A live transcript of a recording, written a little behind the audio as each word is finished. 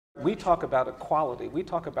We talk about equality, we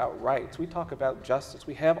talk about rights, we talk about justice.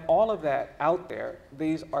 We have all of that out there.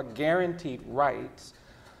 These are guaranteed rights,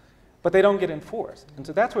 but they don't get enforced. And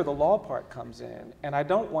so that's where the law part comes in. And I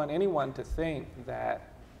don't want anyone to think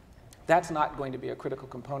that that's not going to be a critical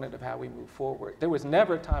component of how we move forward. There was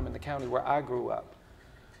never a time in the county where I grew up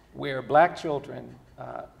where black children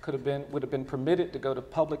would have been permitted to go to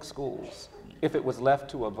public schools if it was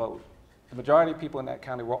left to a vote. The majority of people in that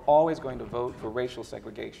county were always going to vote for racial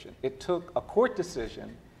segregation. It took a court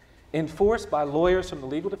decision enforced by lawyers from the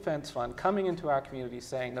Legal Defense Fund coming into our community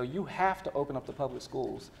saying, no, you have to open up the public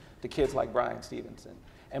schools to kids like Bryan Stevenson.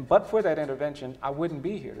 And but for that intervention, I wouldn't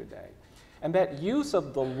be here today. And that use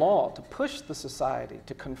of the law to push the society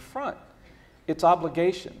to confront its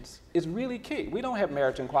obligations is really key. We don't have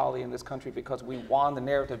marriage equality in this country because we won the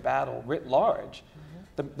narrative battle writ large.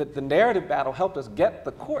 The narrative battle helped us get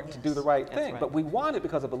the court to do the right thing, but we won it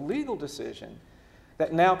because of a legal decision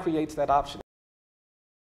that now creates that option.